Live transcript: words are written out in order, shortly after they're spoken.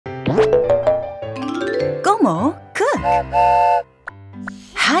Gomo, cook.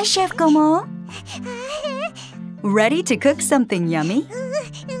 Hi, Chef Gomo. Ready to cook something yummy?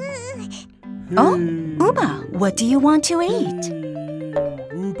 Oh, Uba, what do you want to eat?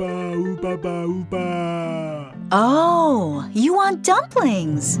 Uba, uba, ba, uba. Oh, you want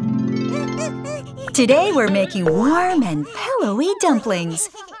dumplings. Today we're making warm and pillowy dumplings.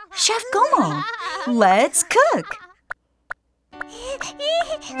 Chef Gomo, let's cook.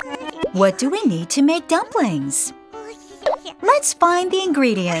 What do we need to make dumplings? Let's find the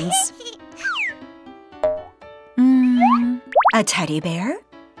ingredients. A teddy bear?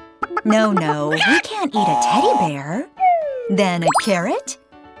 No, we can't eat a teddy bear. Then a carrot?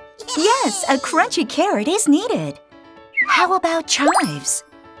 Yes, a crunchy carrot is needed. How about chives?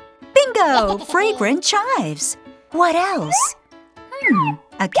 Bingo! Fragrant chives. What else?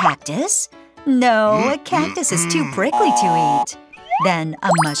 A cactus? No, a cactus is too prickly to eat. Then a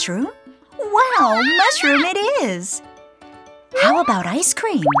mushroom? Wow, mushroom it is! How about ice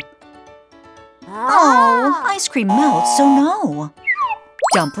cream? Oh, ice cream melts, so no.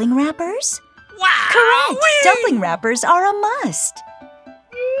 Dumpling wrappers? Correct! Dumpling wrappers are a must.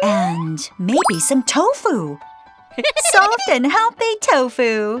 And maybe some tofu. Soft and healthy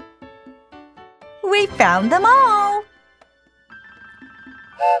tofu. We found them all!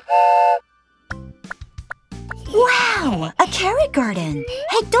 Wow! A carrot garden!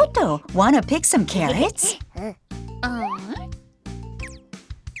 Hey, Toto, wanna pick some carrots?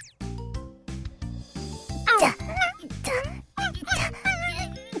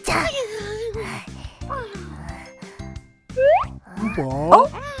 Oh,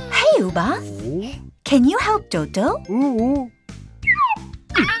 hey, Uba. Can you help Toto?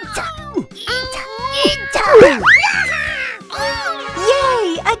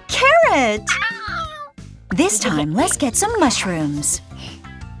 Yay! A carrot! This time, let's get some mushrooms.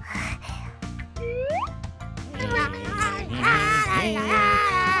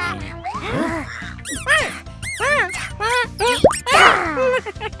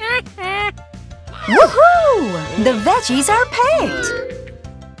 Woohoo! The veggies are picked!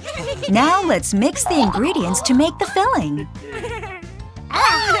 Now let's mix the ingredients to make the filling.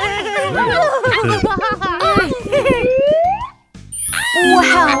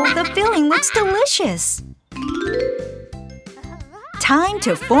 Wow, the filling looks delicious! Time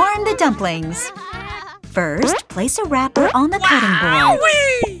to form the dumplings. First, place a wrapper on the cutting board.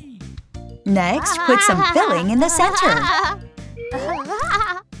 Next, put some filling in the center.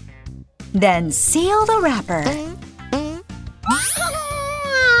 Then seal the wrapper.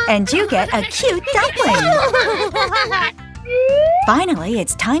 And you get a cute dumpling! Finally,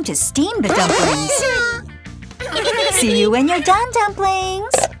 it's time to steam the dumplings. See you when you're done,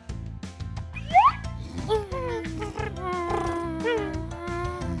 dumplings!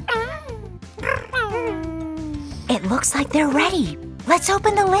 It looks like they're ready. Let's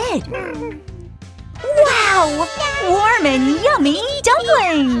open the lid. Wow! Warm and yummy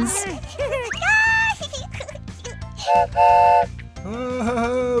dumplings!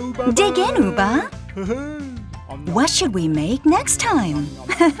 Dig in, Uba. What should we make next time?